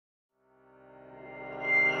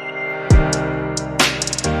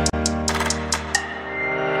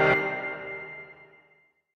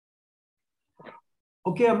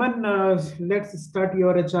Okay, Aman, let's start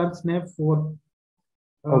your HR snap for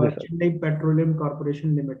Okay, sir. Chennai Petroleum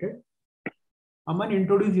Corporation Limited. Aman,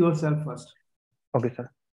 introduce yourself first. Okay, sir.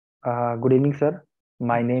 Good evening, sir.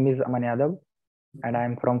 My name is Aman Yadav, and I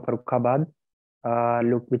am from Farrukhabad,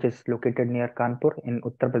 which is located near Kanpur in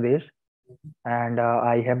Uttar Pradesh. And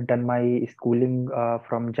I have done my schooling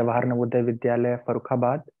from Jawahar Navodaya Vidyalaya,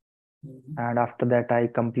 Farrukhabad. And after that, I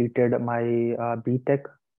completed my B.Tech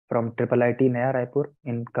from IIT Naya Raipur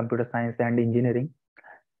in Computer Science and Engineering.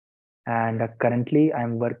 And currently, I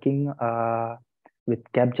am working with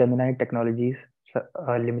Capgemini Technologies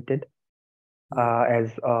Limited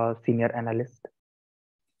as a senior analyst.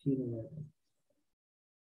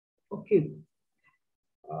 Okay.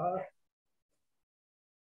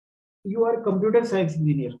 You are a computer science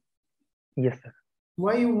engineer. Yes, sir.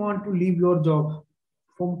 Why you want to leave your job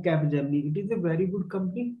from Capgemini? It is a very good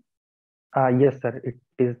company. Yes, sir. It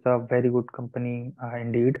is a very good company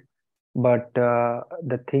indeed. But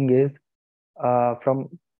the thing is, from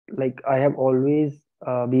like I have always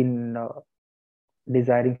been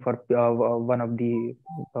desiring for one of the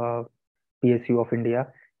PSU of India.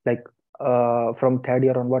 Like from third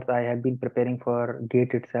year onwards, I have been preparing for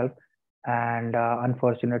GATE itself, and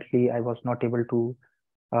unfortunately, I was not able to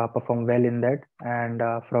perform well in that. And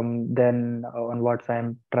from then onwards, I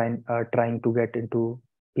am trying to get into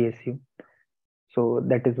PSU. So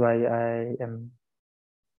that is why I am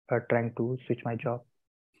trying to switch my job.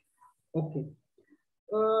 Okay.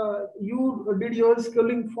 You did your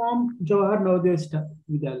schooling from Jawahar Navodaya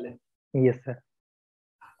Vidyalaya. Yes, sir.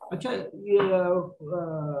 अच्छा,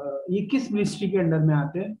 ये किस ministry के under में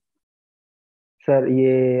आते हैं? Sir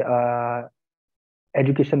ये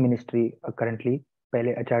education ministry currently,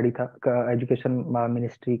 पहले HRD था, एजुकेशन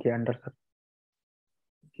मिनिस्ट्री के अंडर सर.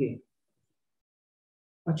 ओके.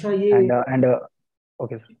 अच्छा, ये एंड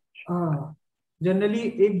ओके सर. हाँ, जनरली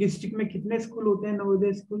एक डिस्ट्रिक्ट में कितने स्कूल होते हैं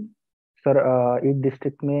नवोदय स्कूल? सर एक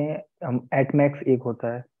डिस्ट्रिक्ट में एट मैक्स एक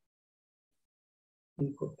होता है.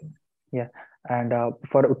 एक होता है. Yeah, and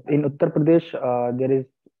for in Uttar Pradesh, there is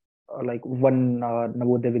like one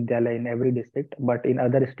Navodaya Vidyalaya in every district, but in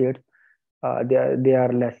other states, they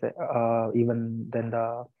are less even than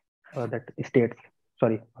the that states.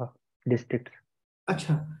 Sorry, districts.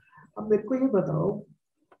 अच्छा, अब मेरे को ये बताओ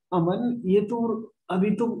अमन, ये तो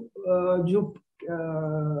अभी तो जो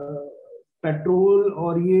पेट्रोल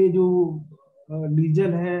और ये जो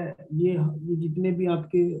डीजल है, ये जितने भी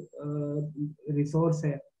आपके रिसोर्स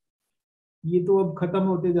है, ये तो अब खत्म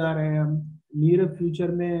होते जा रहे हैं. हम नियर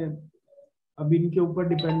फ्यूचर में अब इनके ऊपर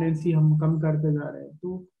डिपेंडेंसी हम कम करते जा रहे हैं.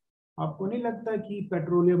 तो आपको नहीं लगता कि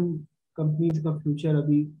पेट्रोलियम कंपनीज का फ्यूचर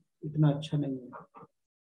अभी इतना अच्छा नहीं है?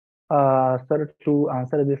 Sir, to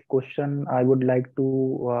answer this question, I would like to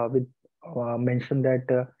mention that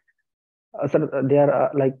sir, there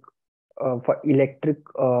are like for electric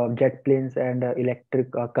jet planes and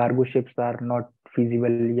electric cargo ships are not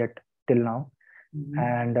feasible yet till now.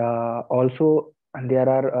 And also there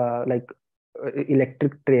are like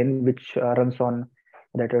electric train which runs on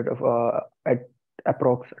that at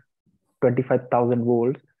approx 25,000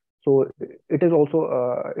 volts. So it is also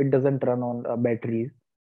it doesn't run on batteries.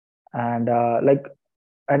 And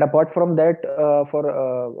and apart from that, for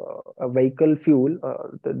a vehicle fuel,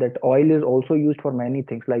 that oil is also used for many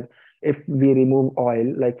things. Like if we remove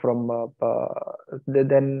oil, like from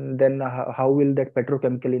then how will that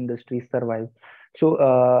petrochemical industry survive? So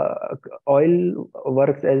oil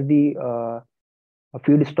works as the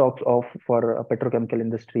feedstocks of for petrochemical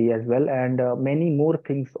industry as well, and many more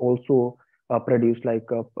things also produced, like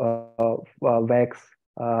wax,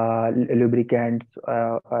 lubricants,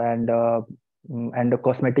 and the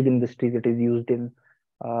cosmetic industries it is used in,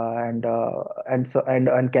 and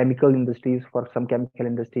chemical industries. For some chemical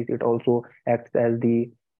industries, it also acts as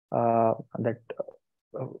the that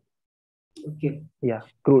okay, yeah,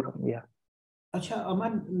 crude. Yeah. अच्छा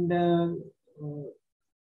अमन,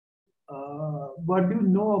 what do you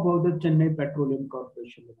know about the Chennai Petroleum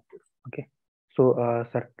Corporation Limited? Okay. So,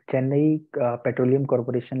 sir, Chennai Petroleum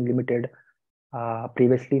Corporation Limited,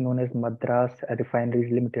 previously known as Madras Refineries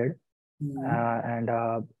Limited, and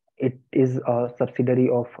it is a subsidiary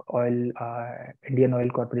of Indian Oil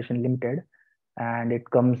Corporation Limited, and it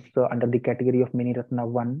comes under the category of Mini Ratna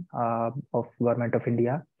 1 of Government of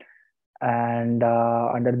India, and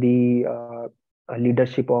under the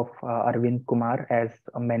leadership of Arvind Kumar as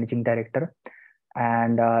a managing director.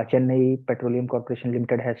 And Chennai Petroleum Corporation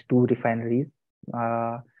Limited has two refineries,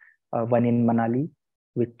 one in Manali,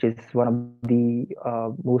 which is one of the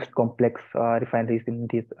most complex refineries in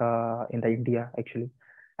the India actually,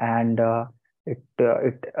 and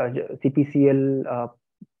CPCL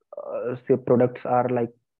say products are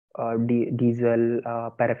like diesel,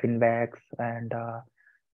 paraffin wax, and uh,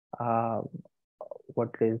 what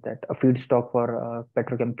is that? A feedstock for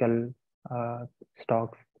petrochemical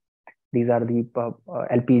stocks. These are the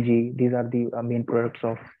LPG. These are the main products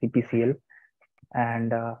of CPCL,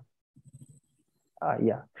 and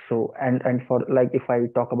yeah. So and for like if I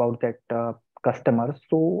talk about that customers,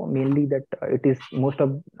 so mainly that it is most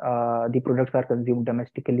of the products are consumed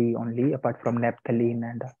domestically only, apart from naphthalene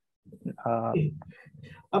and uh,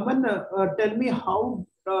 Aman, tell me how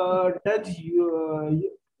does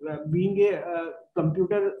being a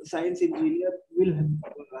computer science engineer will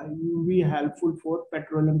be helpful for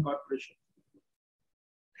Petroleum Corporation?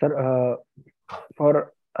 sir,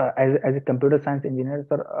 for as a computer science engineer,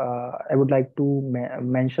 sir, I would like to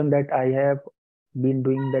mention that I have been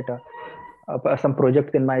doing that some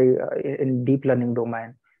projects in my in deep learning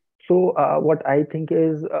domain. So what I think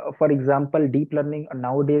is, for example, deep learning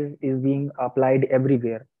nowadays is being applied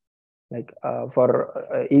everywhere, like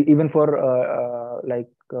for even for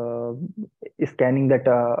scanning that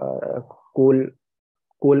coal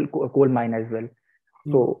coal mine as well.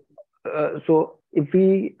 Hmm. So if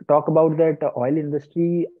we talk about that oil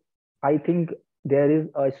industry, I think there is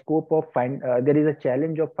a scope of there is a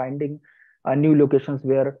challenge of finding new locations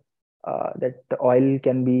where that the oil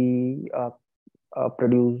can be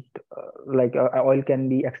produced, oil can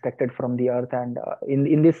be extracted from the earth, and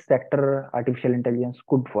in this sector, artificial intelligence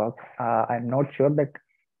could work. I'm not sure that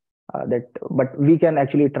but we can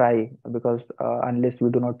actually try, because unless we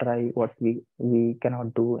do not try, what we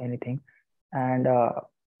cannot do anything. And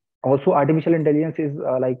also artificial intelligence is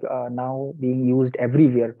now being used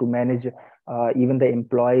everywhere to manage even the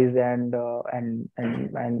employees, and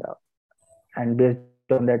based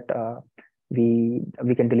on that we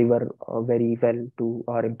can deliver very well to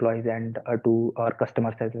our employees and to our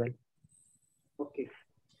customers as well. Okay.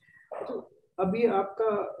 तो अभी आपका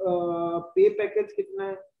पे package कितना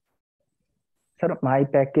है? Sir, my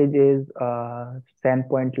package is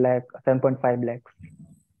 7.5 lakhs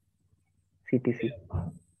CTC.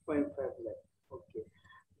 0.5 lakh. Okay.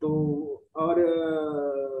 तो और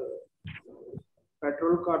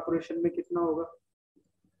petrol corporation में कितना होगा?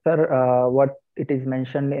 Sir, what it is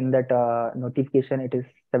mentioned in that notification, it is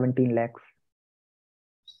 17 lakhs.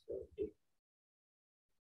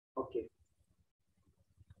 Okay.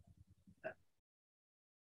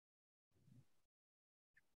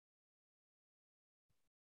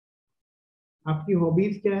 आपकी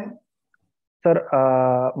हॉबीज क्या है? Sir,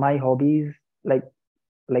 my hobbies, like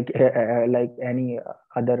any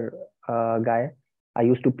other guy, I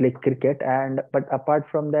used to play cricket, and but apart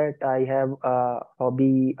from that, I have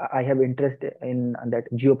hobby. I have interest in that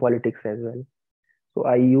geopolitics as well. So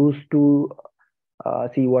I used to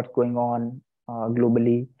see what's going on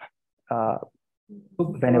globally uh,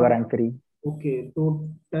 तो whenever I'm free. Okay. तो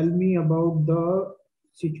tell me about the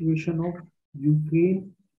situation of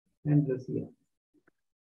Ukraine and Russia.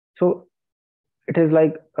 So it is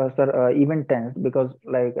like, sir, even tense, because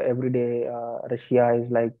like every day Russia is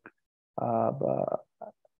like uh, uh,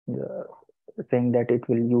 uh, saying that it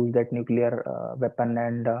will use that nuclear weapon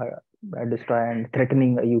and destroy and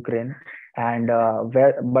threatening Ukraine, and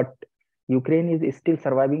but Ukraine is still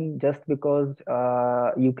surviving just because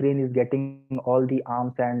Ukraine is getting all the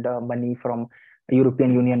arms and money from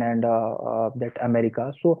European Union and that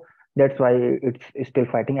America. So that's why it's still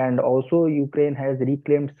fighting. And also Ukraine has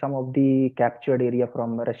reclaimed some of the captured area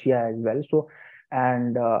from Russia as well. So,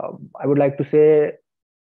 and I would like to say,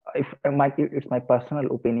 if it's my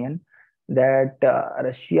personal opinion that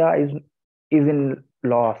Russia is in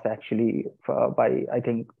loss actually by, I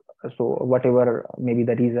think so, whatever maybe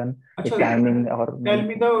the reason, अच्छा, timing or tell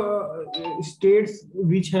me the states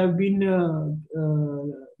which have been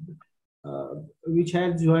which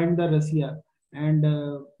has joined the Russia, and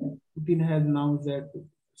Putin has announced that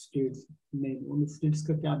states name. उन states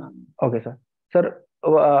का क्या नाम है? Okay, sir. Sir,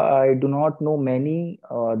 I do not know many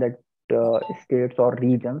that states or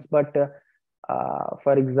regions, but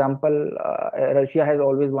for example, Russia has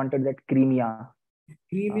always wanted that Crimea.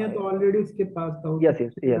 Crimea तो already उसके पास था. Yes,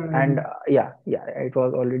 and yeah, it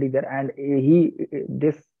was already there, and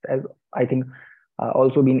this has, I think,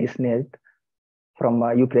 also been snatched from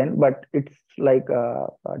Ukraine, but it's like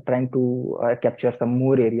trying to capture some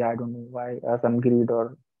more area. I don't know why, some greed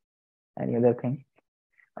or any other thing,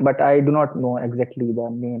 but I do not know exactly the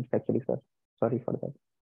names actually, sir. Sorry for that.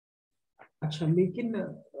 अच्छा, लेकिन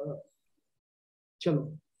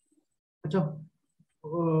चलो, अच्छा,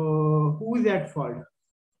 who is at fault?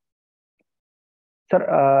 Sir,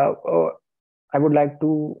 I would like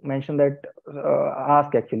to mention that,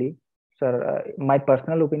 ask actually, sir, my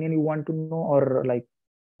personal opinion you want to know, or like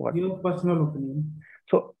What? Your personal opinion.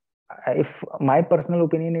 So, if my personal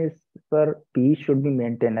opinion is, sir, peace should be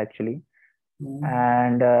maintained actually,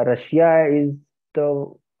 and Russia is the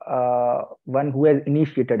one who has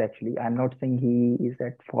initiated actually. I'm not saying he is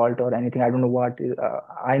at fault or anything. I don't know what is,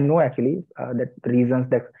 I know actually that reasons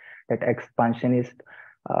that expansionist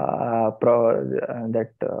that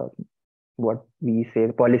what we say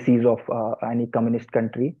the policies of any communist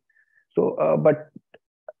country. So, but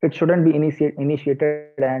it shouldn't be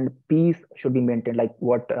initiated, and peace should be maintained, like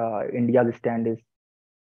what India's stand is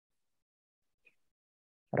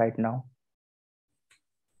right now.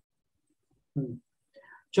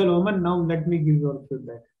 चलो अमन, now let me give your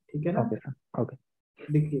feedback, ठीक है ना? Okay sir, okay,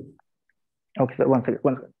 देखिए, okay sir, one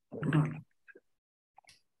second,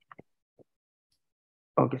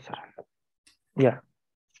 okay sir, या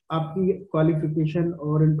आपकी qualification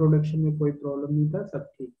और introduction में कोई प्रॉब्लम नहीं था, सब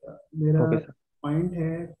ठीक था। मेरा okay sir,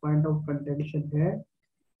 point of contention है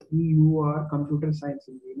कि you are computer science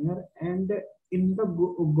engineer and in the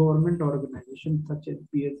government organisation such as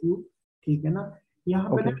PSU, ठीक है ना? यहाँ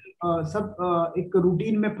पे ओके ना सब एक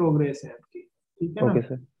रूटीन में प्रोग्रेस है आपकी, ठीक है ना? Okay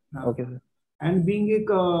sir, okay sir, and being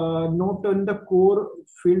एक not in the core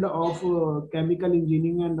field of chemical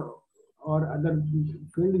engineering and और other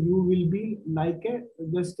field, you will be like a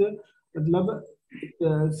just मतलब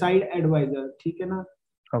साइड एडवाइजर, ठीक है ना?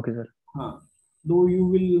 ओके सर, हाँ, though you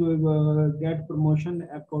will get promotion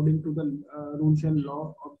according to the rules and law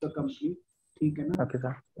of the company, ठीक है ना? Okay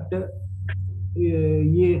sir, But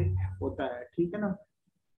ये होता है, ठीक है ना?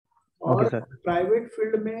 ओके और सर, प्राइवेट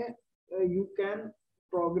फील्ड में you can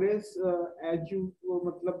progress as you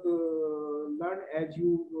मतलब learn as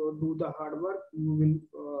you do the hard work, you will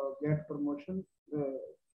get promotion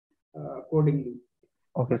accordingly.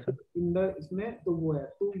 Okay but sir, in the इसमें तो वो है,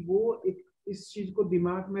 तो वो एक इस चीज को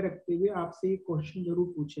दिमाग में रखते हुए आपसे एक क्वेश्चन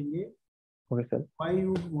जरूर पूछेंगे, okay sir, why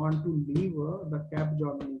you want to leave the cap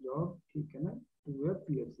job, ठीक है ना, टू योर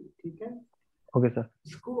PSU, ठीक है? ओके सर,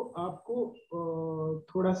 इसको आपको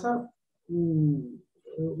थोड़ा सा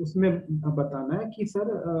उसमें बताना है कि sir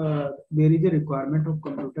there is a requirement of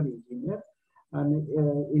computer engineer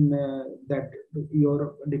in that your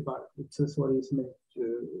department, sorry इसमें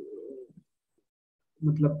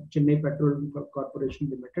मतलब Chennai petroleum corporation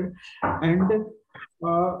limited, and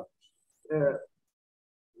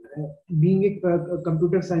being a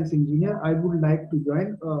computer science engineer, I would like to join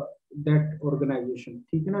that organization,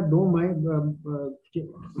 ठीक है ना? Though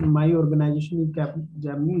my organization in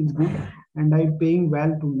Germany is good and I paying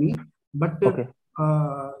well to me, but okay,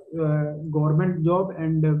 government job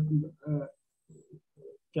and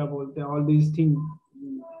क्या बोलते हैं all these things,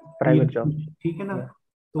 private job, ठीक है ना? या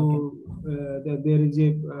तो okay, there is a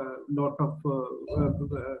lot of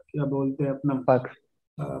क्या बोलते हैं अपना perks,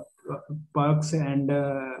 perks and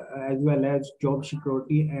as well as job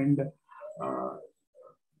security and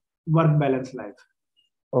work balance life,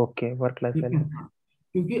 okay, work life ठीक है? बैलेंस,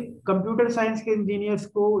 क्योंकि कंप्यूटर साइंस के इंजीनियर्स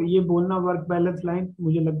को ये बोलना वर्क बैलेंस लाइन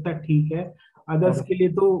मुझे लगता है ठीक है, अदर्स ओके, के लिए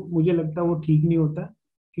तो मुझे लगता है वो ठीक नहीं होता,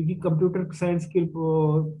 क्योंकि कंप्यूटर साइंस के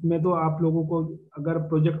में तो आप लोगों को अगर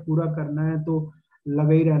प्रोजेक्ट पूरा करना है तो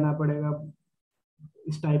लगा ही रहना पड़ेगा,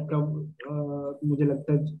 इस टाइप का मुझे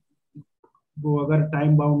लगता है वो अगर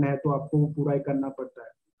टाइम बाउंड है तो आपको वो पूरा ही करना पड़ता है,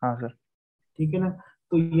 हाँ सर, ठीक है ना?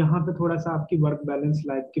 तो यहाँ पे थोड़ा सा आपकी वर्क बैलेंस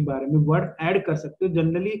लाइफ के बारे में वर्ड ऐड कर सकते हो,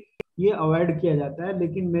 जनरली ये अवॉइड किया जाता है,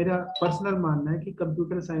 लेकिन मेरा पर्सनल मानना है कि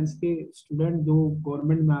कंप्यूटर साइंस के स्टूडेंट जो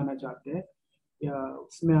गवर्नमेंट में आना चाहते हैं या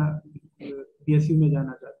उसमें PSU में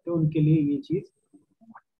जाना चाहते हैं, उनके लिए ये चीज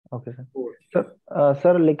ओके सर,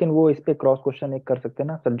 सर लेकिन वो इस पे क्रॉस क्वेश्चन एक कर सकते हैं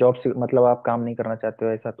ना सर, जॉब से मतलब आप काम नहीं करना चाहते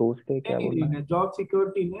हो ऐसा, तो उस पे क्या बोलना है? नहीं, जॉब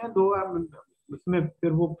सिक्योरिटी नहीं है, दो उसमें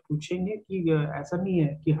फिर वो पूछेंगे कि ऐसा नहीं है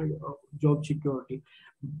कि job security,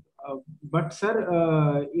 but sir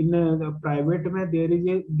in private में there is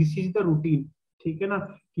a this is the routine, ठीक है ना,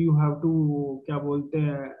 कि यू हैव टू क्या बोलते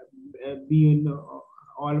हैं बी इन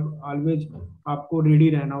ऑलवेज, आपको रेडी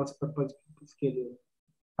रहना उस पर्पज के लिए।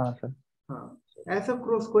 हाँ सर, हाँ, ऐसा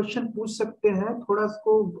क्रॉस क्वेश्चन पूछ सकते हैं, थोड़ा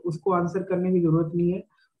उसको आंसर करने की जरूरत नहीं है,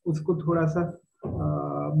 उसको थोड़ा सा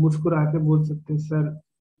मुस्कुरा के बोल सकते हैं सर,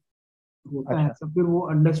 होता है अच्छा सब, फिर वो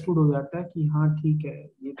अंडरस्टूड हो जाता है कि हाँ ठीक है,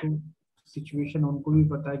 ये तो सिचुएशन उनको भी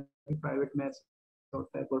पता है कि प्राइवेट में ऐसा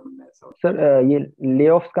होता है, गवर्नमेंट में ऐसा होता सर, ये ले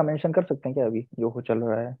ऑफ्स का मेंशन कर सकते हैं क्या अभी जो हो चल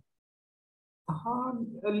रहा है? है। हाँ,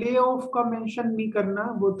 ले ऑफ का मेंशन नहीं करना,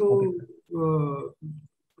 वो तो ओके सर,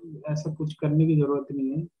 ऐसा कुछ करने की जरूरत नहीं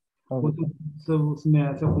है, वो ओके तो सर, सब उसमें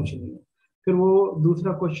ऐसा कुछ नहीं है। फिर वो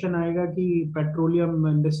दूसरा क्वेश्चन आएगा कि पेट्रोलियम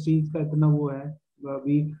इंडस्ट्रीज का इतना वो है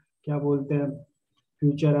अभी, क्या बोलते हैं,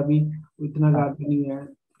 फ्यूचर अभी इतना हाँ ज्यादा नहीं है,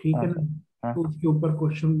 ठीक हाँ है सर, ना? हाँ तो उसके ऊपर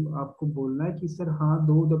क्वेश्चन आपको बोलना है कि सर हाँ,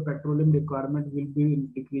 दो the petroleum requirement will be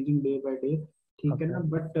decreasing day by day, ठीक है ना, okay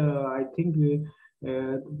but I think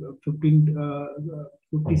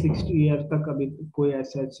 50-60 year तक अभी कोई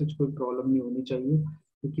ऐसा सच कोई प्रॉब्लम नहीं होनी चाहिए,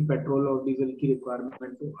 क्योंकि पेट्रोल और डीजल की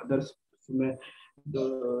रिक्वायरमेंट तो अदर्स में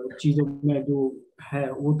चीजों में जो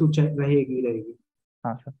है वो तो रहेगी रहेगी,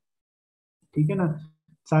 हाँ सर। ठीक है ना,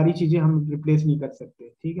 सारी चीजें हम रिप्लेस नहीं कर सकते,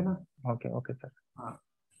 ठीक है ना। Okay okay sir. हाँ,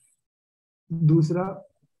 दूसरा,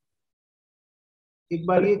 एक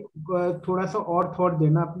बार सर ये थोड़ा सा और थॉट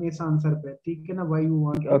देना अपने इस आंसर पे, ठीक है ना, why you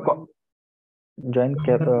want to join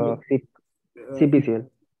CPCL।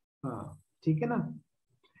 हाँ, ठीक है ना,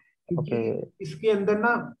 क्योंकि ओके। इसके अंदर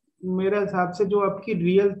ना मेरे हिसाब से जो आपकी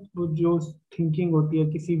रियल जो थिंकिंग होती है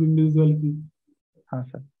किसी भी इंडिविजुअल की, हाँ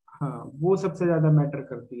सर। हाँ, वो सबसे ज्यादा मैटर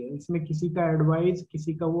करती है इसमें, किसी का एडवाइस,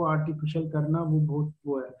 किसी का वो आर्टिफिशियल करना वो बहुत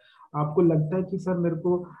वो है। आपको लगता है कि सर मेरे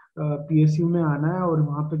को PSU में आना है और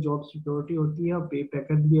वहाँ पे जॉब सिक्योरिटी होती है और पे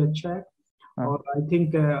पैकेज भी अच्छा है, हाँ और I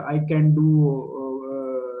think I can do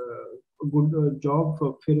good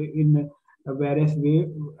job फिर in various way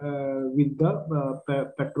with the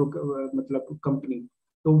petro मतलब कंपनी,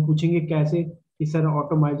 तो वो पूछेंगे कैसे, कि sir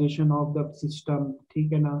automisation of the system,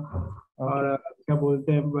 ठीक है ना, और ओके क्या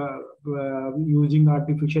बोलते हैं यूजिंग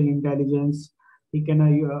आर्टिफिशियल इंटेलिजेंस, ठीक है ना,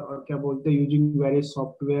 और क्या बोलते हैं यूजिंग वेरियस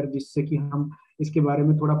सॉफ्टवेयर, जिससे कि हम इसके बारे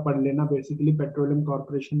में थोड़ा पढ़ लेना, बेसिकली पेट्रोलियम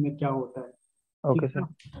कॉर्पोरेशन में क्या होता है, ठीक ओके है सर।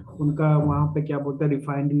 ना, उनका वहाँ पे क्या बोलते हैं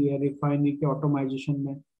रिफाइनरी है, रिफाइनरी के ऑटोमाइजेशन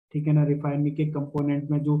में, ठीक है ना, रिफाइनरी के कंपोनेंट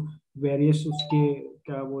में जो वेरियस उसके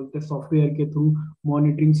क्या बोलते हैं सॉफ्टवेयर के through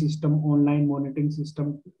monitoring system, online monitoring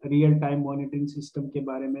system, real time monitoring system के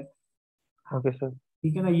बारे में, ओके सर।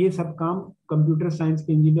 ठीक है ना, ये सब काम कंप्यूटर साइंस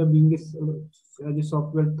के इंजीनियर बीइंग जो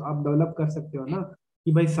सॉफ्टवेयर आप डेवलप कर सकते हो ना,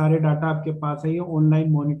 कि भाई सारे डाटा आपके पास है, ये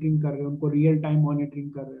ऑनलाइन मॉनिटरिंग कर रहे हो, उनको रियल टाइम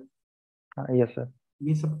मॉनिटरिंग कर रहे हो, हाँ यस सर।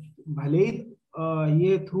 ये सब भले ही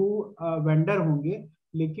ये थ्रू वेंडर होंगे,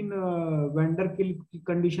 लेकिन वेंडर की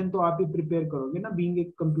कंडीशन तो आप ही प्रिपेयर करोगे ना, बीइंग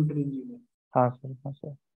एक कंप्यूटर इंजीनियर, हाँ सर। हाँ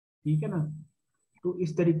सर। ठीक है ना, तो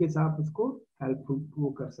इस तरीके से आप उसको हेल्पफुल वो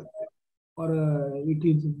कर सकते हैं, और इट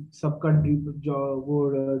इज सबका ड्रीम, जो वो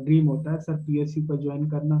ड्रीम होता है सर PSU को ज्वाइन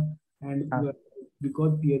करना, एंड हाँ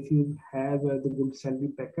because PSU have the good salary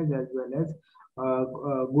package as well as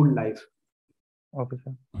good life, okay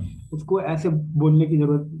sir. उसको ऐसे बोलने की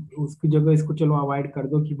जरूरत, उसकी जगह इसको चलो अवॉइड कर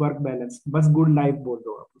दो कि वर्क बैलेंस, बस गुड लाइफ बोल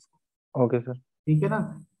दो आप उसको, ओके सर। ठीक है ना,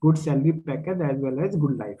 good salary package as well as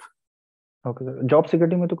good life. Okay sir, job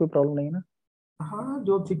security में तो कोई प्रॉब्लम नहीं है ना? हाँ,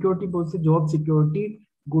 जॉब सिक्योरिटी बोल से job security,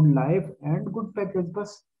 good life and good package,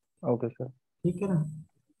 बस, ओके सर। ठीक है ना।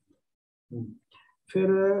 हम्म। फिर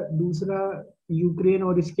दूसरा, यूक्रेन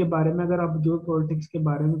और इसके बारे में अगर आप जो पॉलिटिक्स के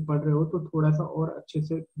बारे में पढ़ रहे हो तो थोड़ा सा और अच्छे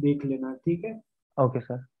से देख लेना, ठीक है, ओके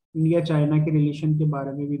सर। इंडिया चाइना के रिलेशन के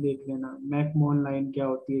बारे में भी देख लेना, मैकमोहन लाइन क्या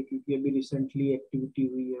होती है, क्योंकि अभी रिसेंटली एक्टिविटी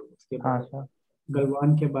हुई है उसके हाँ बारे में, सर।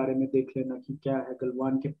 गलवान के बारे में देख लेना कि क्या है,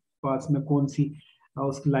 गलवान के पास में कौन सी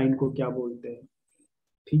उस लाइन को क्या बोलते हैं,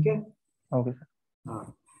 ठीक है। Okay sir.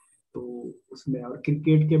 हाँ, तो उसमें और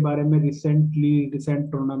क्रिकेट के बारे में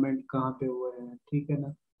रिसेंट टूर्नामेंट कहाँ पे हुए हैं, ठीक है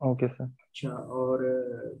ना। Okay sir. अच्छा, और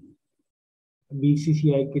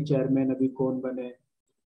BCCI के चेयरमैन अभी कौन बने,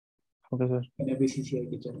 ओके सर। BCCI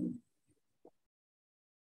के चेयरमैन,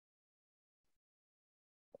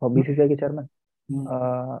 और BCCI के चेयरमैन हम्म,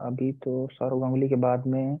 अभी तो सौरव गांगुली के बाद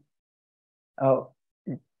में अ,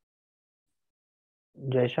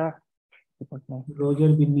 जयशा नहीं।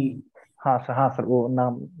 रोजर बिन्नी, हाँ सर, हाँ सर, वो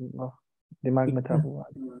नाम दिमाग में ठीक था है, वो।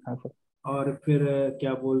 हाँ सर। और फिर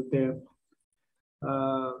क्या बोलते हैं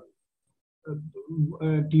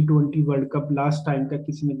T20 world cup last time का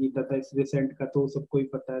किसने जीता था, इस रिसेंट का तो सबको ही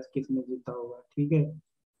पता है किसने जीता होगा, ठीक है,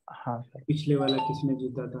 हाँ सर। पिछले वाला किसने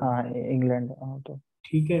जीता था, हाँ इंग्लैंड, हाँ तो।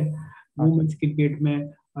 ठीक है। हाँ सर। वुमेन्स क्रिकेट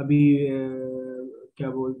में अभी क्या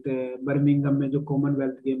बोलते हैं बर्मिंघम में जो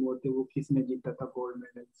कॉमनवेल्थ गेम होते हैं वो किसने जीता था gold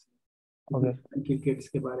medal, okay sir. Cricket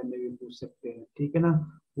के बारे में भी पूछ सकते हैं, ठीक है ना,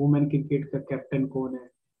 वुमेन क्रिकेट का कैप्टन कौन है,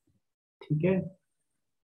 ठीक है,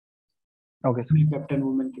 okay sir. Captain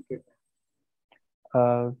women cricket, अ,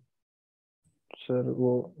 सर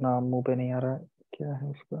वो नाम मुंह पे नहीं आ रहा है, क्या है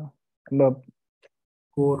उसका? मतलब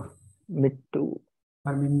कौर, मिट्टू,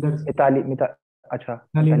 हरमिंदर, अच्छा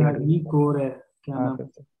खाली मिताली राजवी हरमिंदर। कौर है, क्या हाँ नाम, सर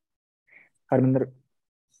सर। हरमिंदर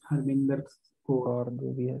हरमिंदर कौर, और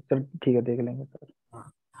जो भी है सर, ठीक है, देख लेंगे सर।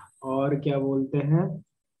 हाँ। और क्या बोलते हैं,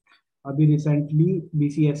 अभी रिसेंटली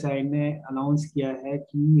BCSI ने अनाउंस किया है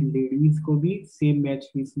कि लेडीज को भी सेम मैच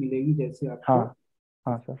फीस मिलेगी जैसे हाँ आपको,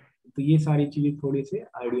 हाँ सर। तो ये सारी चीजें थोड़ी से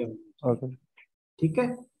आइडिया होनी चाहिए, ओके। ठीक है।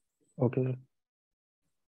 Okay sir.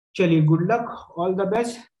 चलिए, good luck, all the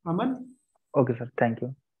best, Aman. Okay sir, thank you,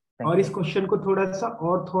 thank और यू। इस क्वेश्चन को थोड़ा सा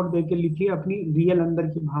और थॉट देके लिखिए, अपनी रियल अंदर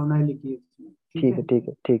की भावनाएं लिखिए इसमें, ठीक ठीक है? है, ठीक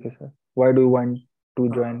है, ठीक है sir. Why do you want to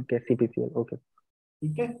हाँ, ज्वाइन के CPCL? ओके,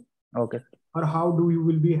 ठीक है। ओके, और how do you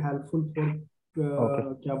will be helpful for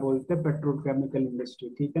okay, क्या बोलते हैं, पेट्रोकेमिकल इंडस्ट्री,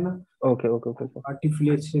 ठीक है ना? Okay, okay, okay sir.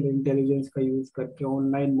 Artificial intelligence का यूज करके,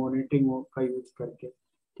 ऑनलाइन मॉनिटरिंग का यूज करके,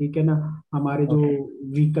 ठीक है ना? हमारे जो ओके,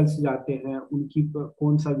 व्हीकल्स जाते हैं उनकी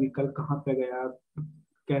कौन सा व्हीकल कहाँ पे गया,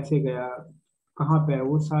 कैसे गया, कहाँ पे है,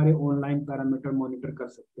 वो सारे ऑनलाइन पैरामीटर मॉनिटर कर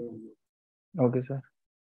सकते हैं। Okay sir.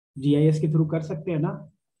 जीआईएस के थ्रू कर सकते हैं ना?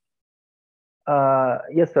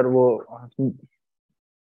 यस सर, वो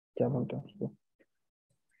क्या बोलते हैं उसको,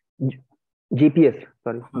 GPS,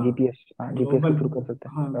 सॉरी, हाँ, GPS, हाँ, GPS के ग्लोबल, थ्रू कर सकते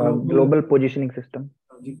हाँ हैं, global, global positioning system.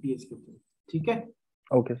 GPS के थ्रू, ठीक है।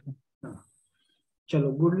 ओके सर, हाँ,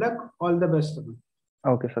 चलो good luck, all the best.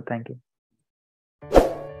 Okay sir, thank you.